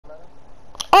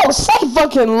Bro, say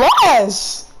fucking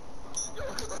less.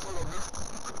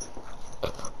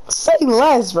 Say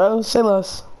less, bro. Say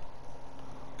less.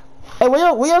 Hey,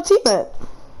 where your team at?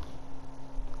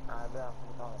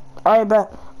 Alright,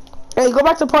 bet. Hey, go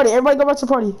back to party. Everybody go back to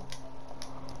party.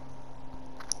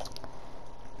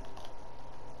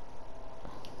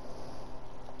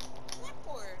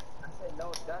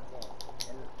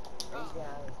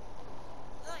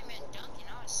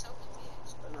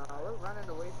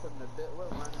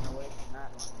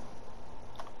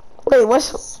 Wait,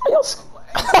 what's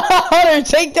Hunter,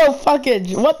 take the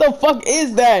fucking, what the fuck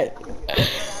is that?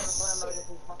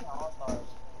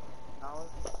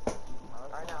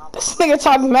 This nigga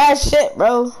talking mad shit,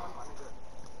 bro.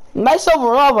 Nice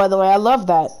overall, by the way. I love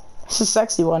that. It's a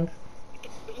sexy one.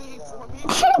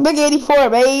 Big 84,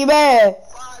 baby.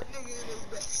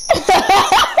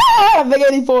 Big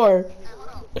 84.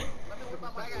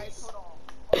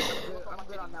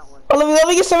 Oh, let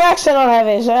me get some action on that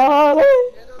bitch.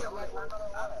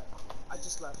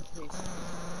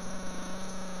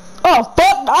 Oh fuck!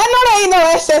 I know that ain't no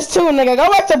SS2, nigga. Go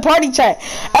back to party chat.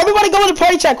 Everybody go to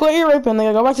party chat. Quit ear raping,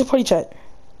 nigga. Go back to party chat.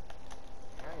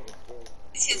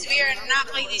 Since we are not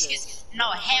playing these kids, no,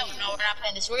 hell no, we're not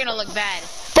playing this. We're gonna look bad.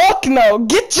 Fuck no!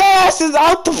 Get your asses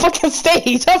out the fucking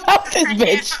stage. I'm out this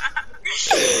bitch.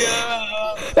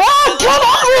 Ah, come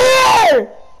over here!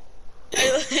 I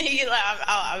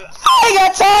ain't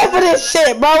got time for this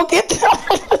shit, bro. Get the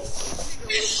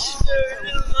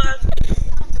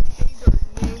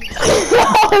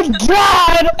oh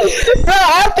god! Bro,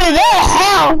 after that,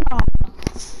 how?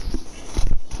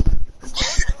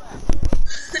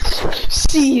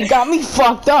 See, you got me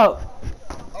fucked up.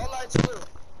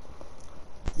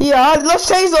 Yeah, let's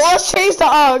change the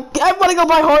everybody go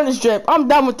buy Hornets drip. I'm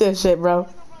done with this shit, bro.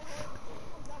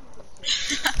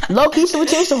 Low-key, should we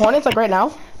change the Hornets like right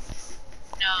now?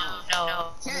 No.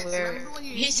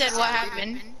 He said what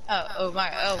happened?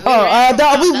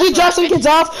 We dropped some kids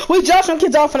off. We dropped some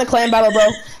kids off in a clan battle, bro.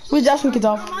 We dropped some kids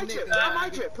off. Put on my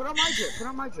drip.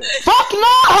 Fuck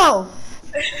no!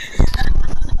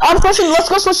 Let's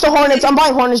go switch to Hornets. I'm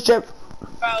buying Hornets drip.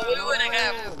 Bro, we would've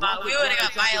got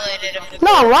violated.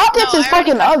 No, Rockets is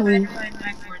fucking ugly.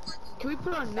 Can we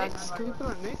put on Knicks?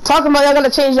 Talking about y'all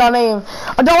gotta change y'all name.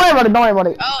 Oh, don't worry about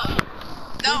it. Oh,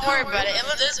 don't worry about it. It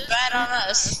looks bad on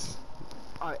us.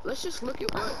 Alright, let's just look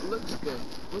at what looks good.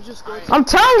 We'll just go. I'm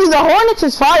telling you, the Hornets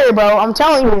is fire, bro. I'm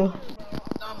telling you. No,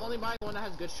 I'm only buying one that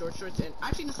has good short shorts and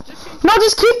actually just change. No,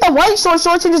 just keep the white shorts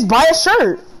and just buy a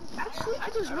shirt. Actually,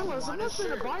 I just realized I'm not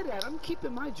gonna buy that. I'm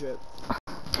keeping my drip.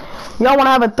 Y'all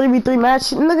wanna have a 3v3 match?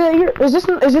 Nigga, is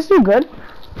this you good?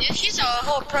 Dude, he's a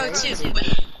whole pro too.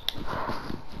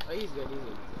 Oh, he's good.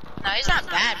 No, he's not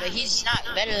bad, but he's not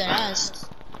better than us.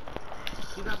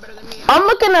 He's not better than me. I'm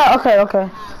looking at okay.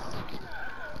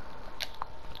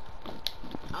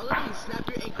 I'll let you snap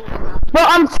your ankle around. But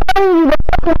I'm telling you, the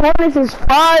fucking Hornets is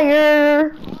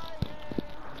fire. No,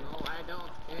 I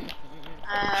don't.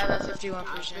 I have a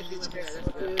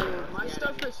 51%. My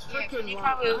stuff is freaking You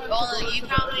probably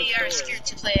are scared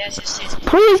to play SSC.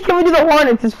 Please, can we do the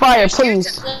Hornets? It's fire,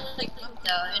 please.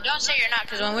 And don't say you're not,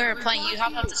 because when we were playing, you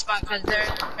hopped off the spot because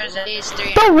there's at least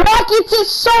 3. The Rockets is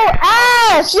so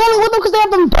ass. You only with them because they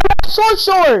have them short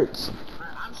shorts.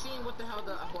 I'm seeing what the hell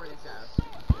the Hornets have.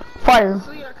 Fire.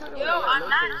 Yo, I'm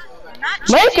not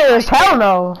Lakers, hell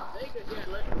no.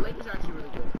 Lakers are actually really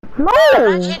good. No. I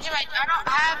don't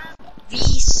have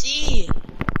VC.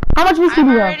 How much VC do I'm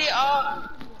you have? already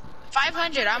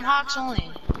 500. I'm Hawks only.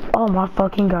 Oh my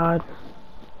fucking god.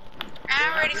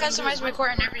 I already customized my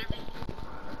court and everything.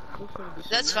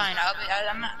 That's fine.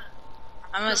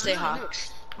 I'm gonna stay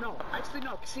Hawks. No, actually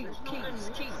no.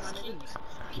 Kings.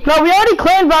 No, we already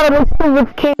clan battled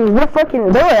with Kings. We're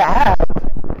fucking. They were ass. I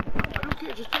don't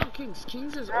care. Just put on Kings.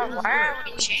 Kings is always good. Why are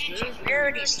we changing? We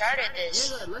already started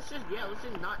this. Let's just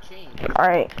not change. All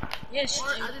right. Yes.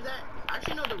 Or either that.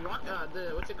 Actually no.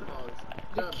 What's it called?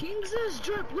 The Kings is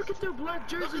drip. Look at their black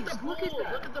jerseys. Look at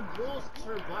the Bulls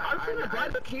for black. I'm gonna buy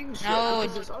the Kings. No,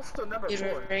 dude,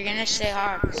 we're gonna stay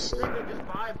Hawks. Just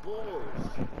buy Bulls.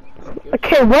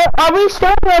 Okay, what are we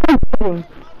starting or are we leaving?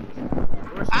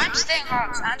 I'm staying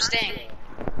Hawks. I'm staying.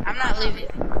 I'm not leaving.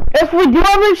 If we do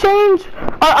ever change,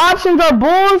 our options are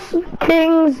Bulls,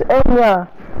 Kings, and yeah.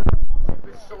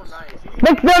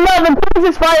 The Kings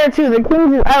is fire too. The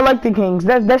Kings is, I like the Kings.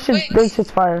 That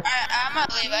shit's fire. I'm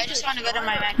not leaving. I just want to go to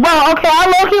my Mac. Well, okay, I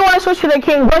low-key want to switch to the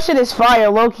Kings. That shit is fire,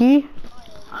 low-key.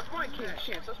 I'm going Kings.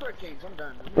 Chance. Let's wear Kings. I'm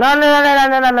done. No.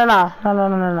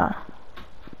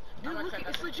 Dude, look,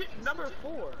 it's legit number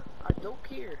 4. I don't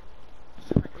care.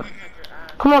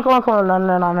 Come on.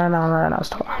 No,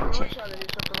 stop.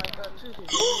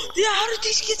 Yeah, how did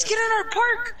these kids get in our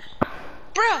park?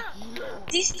 Bruh,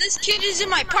 this kid is in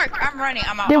my park. I'm running.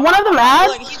 I'm out. Did one of them add?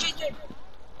 Look, he's right there.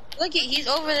 Look, he's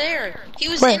over there. He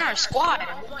was Wait. in our squad.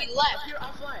 He left.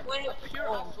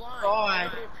 Oh,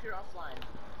 God.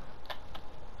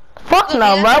 Fuck Look,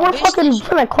 no, he bro. has a We're fucking business.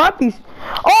 gonna clap these.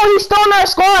 Oh, he's still in our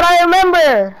squad. I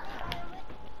remember.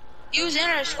 He was in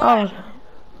our squad. Oh.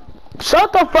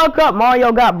 Shut the fuck up,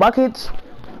 Mario got buckets.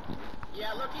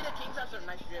 Yeah, look, the Kings have some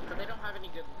nice drip, but they don't have any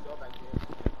good throwback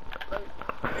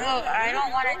drip. No, I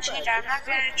don't want to change. I'm not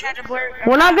gonna try to blur.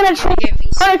 We're not gonna change. get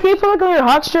VC. Can you put like on your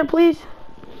hot strip, please?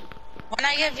 When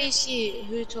I get VC,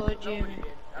 who told you?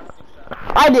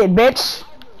 I did, bitch.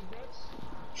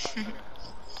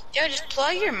 Yo, just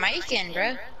plug your mic in,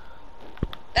 bro.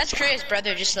 That's Korea's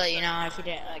brother, just to let you know if you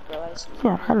didn't like realize.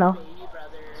 Yeah, I know. Hey,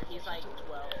 brother, he's like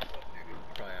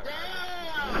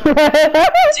 12.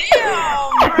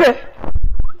 Damn, bro.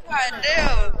 God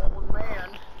damn. Oh,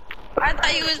 man. I thought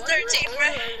he was 13, bro.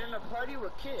 In a party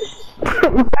with kids.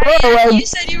 You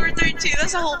said you were 13.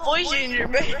 That's a whole voice changer,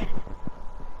 bro.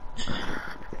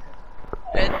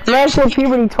 Man said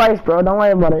puberty twice, bro. Don't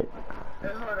worry about it. Hey,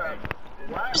 hold up.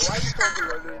 Why you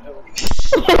talking like this,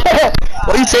 though?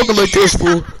 Why you talking like this,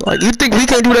 fool? Like, you think we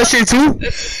can't do that shit too?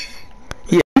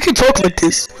 Yeah, we can talk like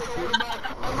this.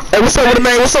 Hey, what's up with a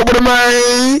man? What's up with a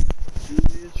man?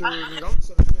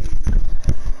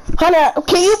 Hunter,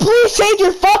 can you please change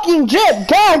your fucking drip?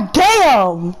 God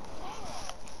damn!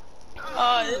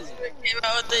 Oh, this one came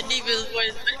out with the deepest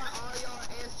voice.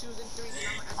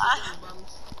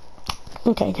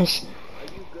 Okay, Christian. Are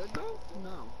you good, though?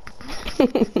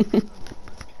 No.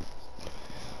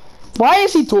 Why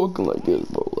is he talking like this,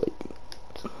 bro? Like,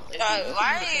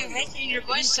 Why are you making your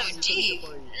voice so deep?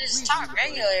 Just talk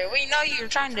regular. We know you're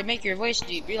trying to make your voice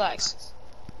deep. Relax.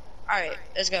 Alright,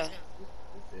 let's go.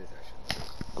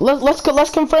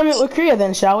 let's confirm it with Korea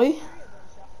then, shall we?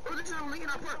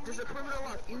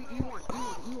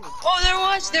 Oh,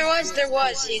 there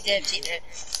was. He did.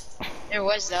 There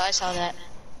was though. I saw that.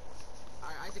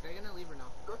 Isaac, are you gonna leave or no?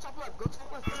 Go top left, go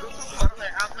top left, go top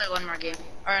left. I'll play one more game.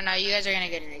 Or no, you guys are gonna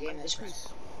get in a game this one.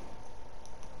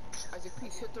 Isaac,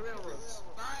 please hit the railroads.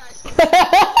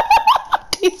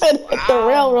 He said hit the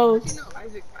railroads.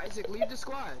 Isaac, leave the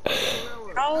squad. Hit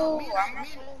the railroads. Oh,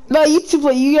 No, you two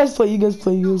play. You guys play. Me and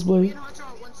Hunter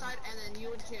on one side, and then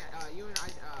you and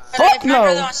Fuck if my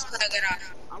brother no. wants to play, get on.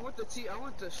 I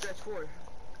want the stretch 4.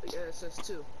 Yeah, it says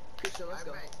 2. Christian, let's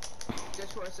go. Stretch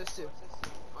 4, it says 2.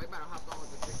 Oh, you better hop on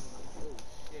with the chicken. Oh,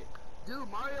 shit. Dude,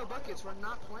 Mario Buckets, we're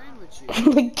not playing with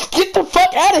you. Get the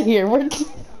fuck out of here. We're No cap,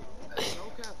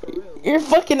 for real. you're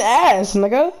fucking ass,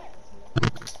 nigga.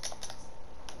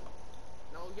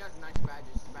 No, you have nice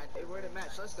badges. Hey, we're the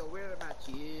match. Let's go. We're the match.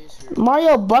 Yes, sir.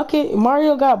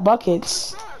 Mario got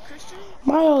buckets. Christian?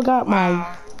 Mario got my.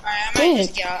 Alright, I might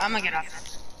just get off. I'm gonna get off.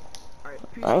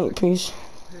 Alright, peace.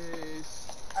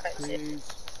 Alright,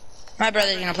 peace. My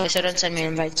brother's gonna play, so don't send me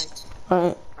invites.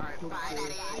 Alright. Alright,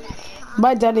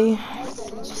 Bye, Daddy.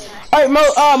 Alright,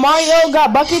 Mario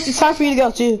got buckets. It's time for you to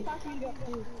go too.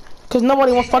 Cause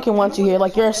nobody will fucking want you here.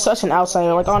 Like you're such an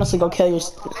outsider. Like honestly, go kill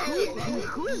yourself.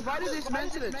 who invited this man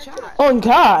to the chat? Oh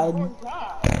God.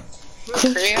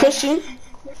 Christian.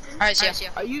 Alright, see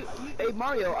ya. Are you, hey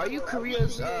Mario, are you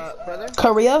Korea's, brother?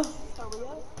 Korea.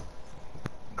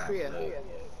 Korea.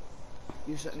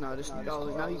 You said, no, this, no,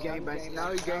 now you gangbang,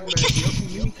 now you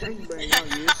gangbang. You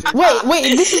gangbang now,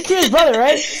 Wait, this is Korea's brother,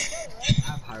 right?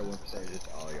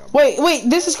 Wait,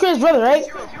 this is Korea's brother, right?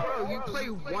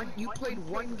 Bro, you played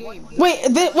one game. Wait,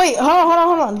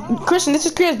 hold on. Christian, this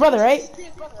is Korea's brother, right?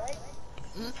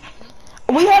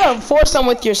 We had a foursome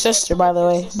with your sister, by the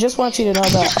way. Just want you to know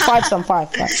that. Five.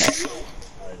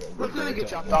 We're gonna get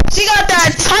dropped off. She got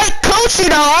that tight coochie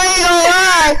though, I ain't gonna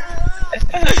lie.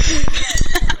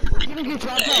 We're gonna get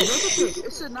dropped off. Look at this.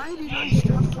 It's a 99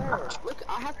 strap 4. Look,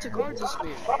 I have to guard this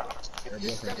man.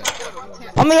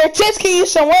 I mean, your tits can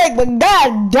use some work, but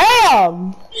god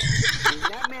damn.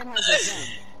 That man has a gun.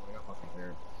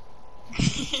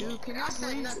 Dude, can I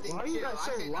please? Why are you guys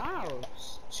so loud?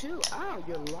 Chill out,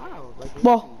 you're loud. Like,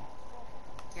 Well,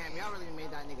 damn, y'all really made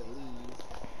that nigga leave.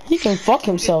 he can fuck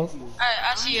himself. Alright,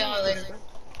 I'll see y'all later.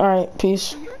 Alright,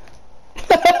 peace.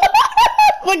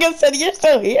 Like I said, you're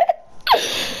still here?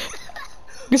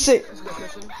 Good shit. Let's go,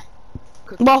 Christian.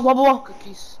 Blah.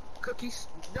 Cookies.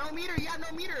 No meter, yeah,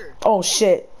 no meter. Oh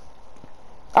shit.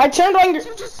 I turned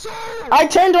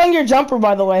on your jumper,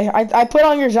 by the way. I put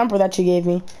on your jumper that you gave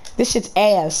me. This shit's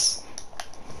ass.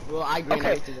 Well, I agree.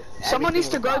 Okay, someone needs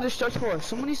to guard the stretch 4.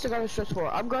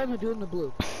 I'm guarding the dude in the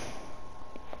blue.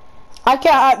 I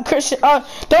can't, Christian.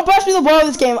 Don't pass me the ball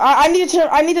this game. I need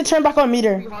to turn back on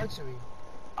meter. Hard to me.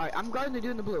 Alright, I'm guarding the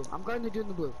dude in the blue. I'm guarding the dude in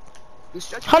the blue. You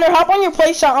stretch. Hunter, hop on your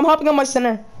play shot. I'm hopping on my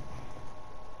center.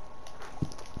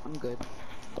 I'm good.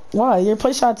 Why? Your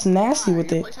play shot's nasty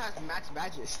with it. Play shot max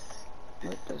badges.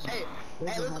 Hey,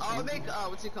 let's all make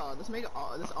what's it called? Let's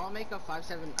all make a 5-7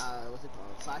 what's it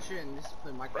called? Slasher and just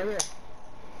play micro.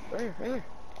 Right here.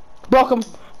 Welcome.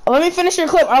 Let me finish your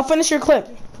clip. I'll finish your clip.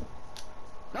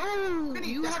 No,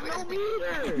 you have no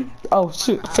meter. Oh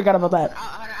shoot, I forgot about that.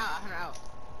 Hunter out.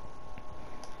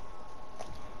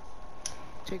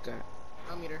 Take that.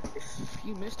 No meter.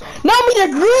 You missed all. No meter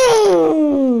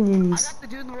greens.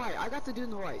 I got the dude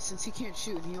in the right. Since he can't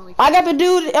shoot, he only. I got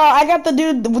the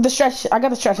dude with the stretch. I got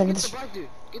the stretch. Get the black dude.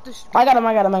 I got him.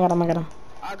 I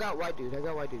got white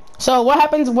dude. So what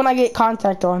happens when I get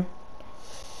contact on?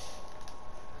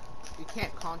 You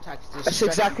can't contact this. That's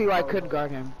exactly why I couldn't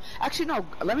guard him. Actually, no.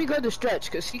 Let me guard the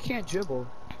stretch, because he can't dribble.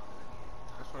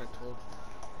 That's what I told you.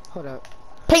 Hold up.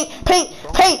 Paint.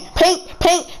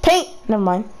 Never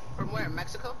mind. From where?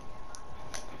 Mexico?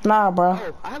 Nah, bro.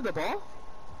 Oh, I have the ball?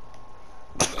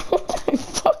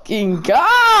 Fucking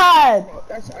God! Oh,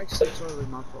 that's actually totally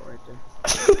my fault right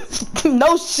there.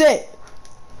 No shit.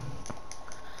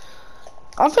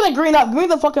 I'm finna green up. Give me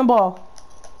the fucking ball.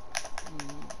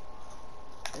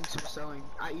 Thanks for selling.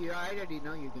 I already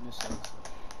know you're gonna sell.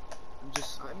 I'm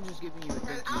just giving you a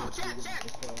thank you.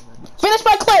 Finish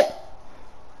my clip.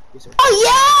 Yes, sir. Oh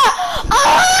yeah!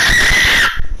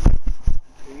 Ah!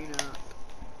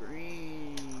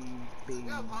 Green. You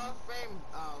got Hall of Fame,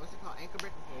 what's it called? Ankle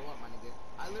breaker for what, my nigga?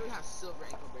 I literally have silver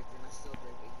ankle breaker and I still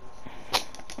break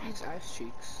ankles. These ass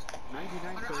cheeks.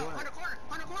 99 for what?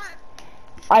 Corner.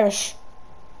 Irish.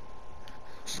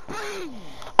 Spring!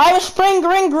 Irish spring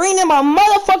green in my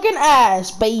motherfucking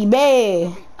ass,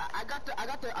 baby. I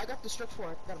got the stretch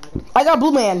 4. I got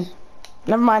blue man.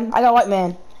 Never mind. I got white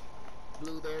man.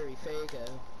 Blueberry Fago.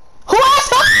 Who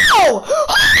asked how?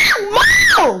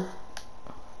 Mo!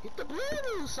 Get the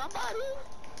blue, somebody.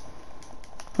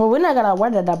 Well, we're not gonna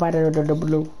wear that by the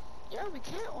blue. Yeah, we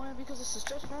can't win because it's a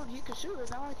stretch 4 and he can shoot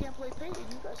it. Now I can't play paint.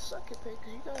 You guys suck at paint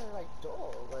because you guys are like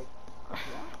dull. Like, yeah.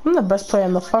 I'm the best player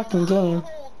in the fucking game.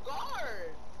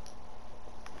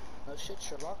 No shit,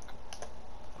 Sherlock.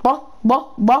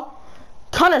 Buck.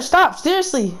 Connor, stop.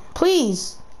 Seriously.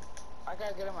 Please. I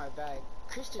gotta get in my bag.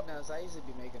 Christian knows I usually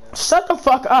be making it. Shut the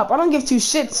fuck up. I don't give two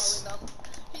shits.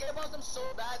 He about them so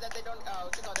bad that they don't even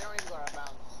go out of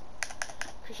bounds.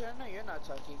 Christian, I know you're not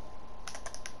talking.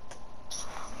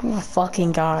 Oh my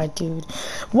fucking God, dude.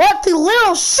 What the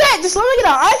little shit? Just let me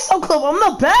get an ISO clip. I'm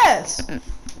the best.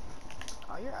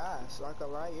 Oh, your ass. Like a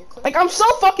lie. Like, I'm so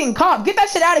fucking calm. Get that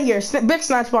shit out of here. Big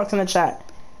Snatchbox in the chat.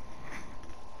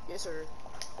 Yes, sir.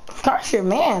 Gosh, your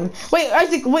man. Wait,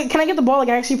 Isaac, wait, can I get the ball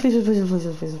again? Actually, please. Christian, please.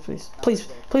 Christian,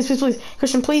 please.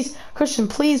 Christian, please. Christian, I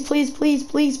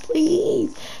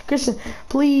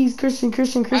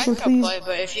can please. play,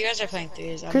 but if you guys are playing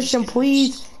threes, Christian,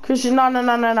 please. Christian, no.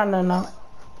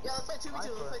 Yeah, let's play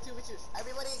 2v2.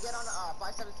 Everybody get on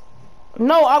 5-7.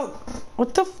 No,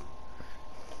 what the f—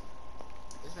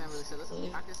 This man really said, listen,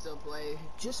 I can still play.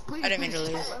 Just please. I didn't mean to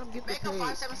leave. Make a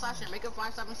 5-7 slasher. Make a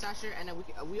 5-7 slasher, and then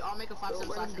we all make a 5-7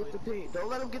 slasher. Don't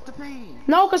let him get the paint.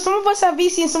 No, because some of us have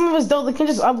VC and some of us don't. They can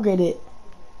just upgrade it.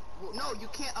 Well, no, you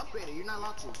can't upgrade it. You're not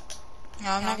allowed to. No,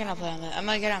 I'm not gonna play on that. I'm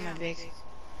gonna get on my big.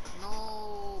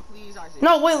 No, please, Isaac.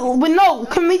 No, wait, no.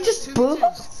 Can we just boo?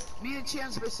 Me and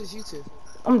Chance versus you two.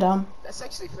 I'm down. That's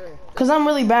actually fair. Cause I'm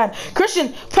really bad.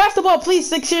 Christian, pass the ball, please.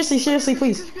 Seriously,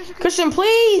 please. Christian,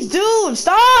 please, dude,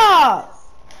 stop.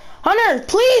 Hunter,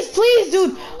 please,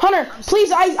 dude. Hunter,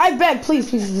 please, I beg, please,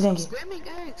 thank you. Spamming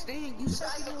X, dang, you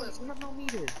suck. You have no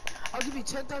meter. I'll give you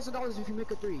 $10,000 if you make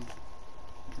a 3.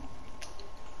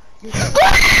 Fuck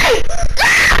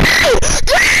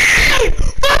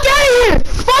out of here!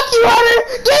 Fuck you, Hunter!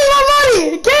 Give me my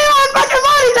money! Give me my fucking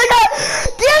money, nigga!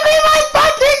 Give me my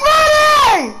fucking money!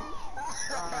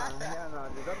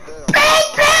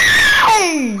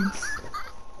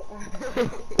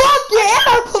 Fuck yeah!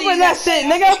 I'm putting that shit,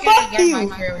 nigga! Fuck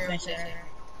you!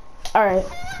 Alright.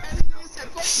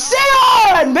 Sit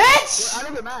on, bitch! We're out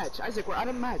of the match. Isaac, we're out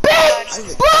of the match.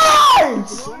 Bitch!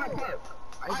 Burns!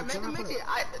 Alright, make it.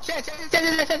 Chance.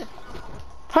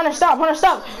 Hunter, stop!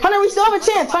 Hunter, we still have a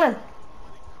chance, Hunter!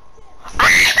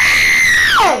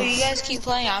 Oh, you guys keep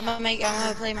playing. I'm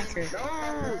gonna play my crew.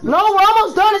 No, we're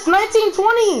almost done. It's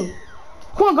 19:20.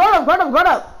 Come on, guard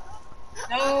up.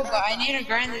 No, but I need to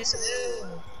grind this too.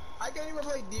 I can't even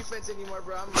play defense anymore,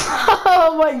 bro.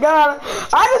 Oh my God!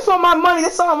 I just want my money.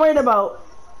 That's all I'm worried about.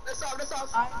 That's all.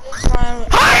 Hunter!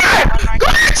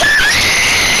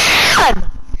 on!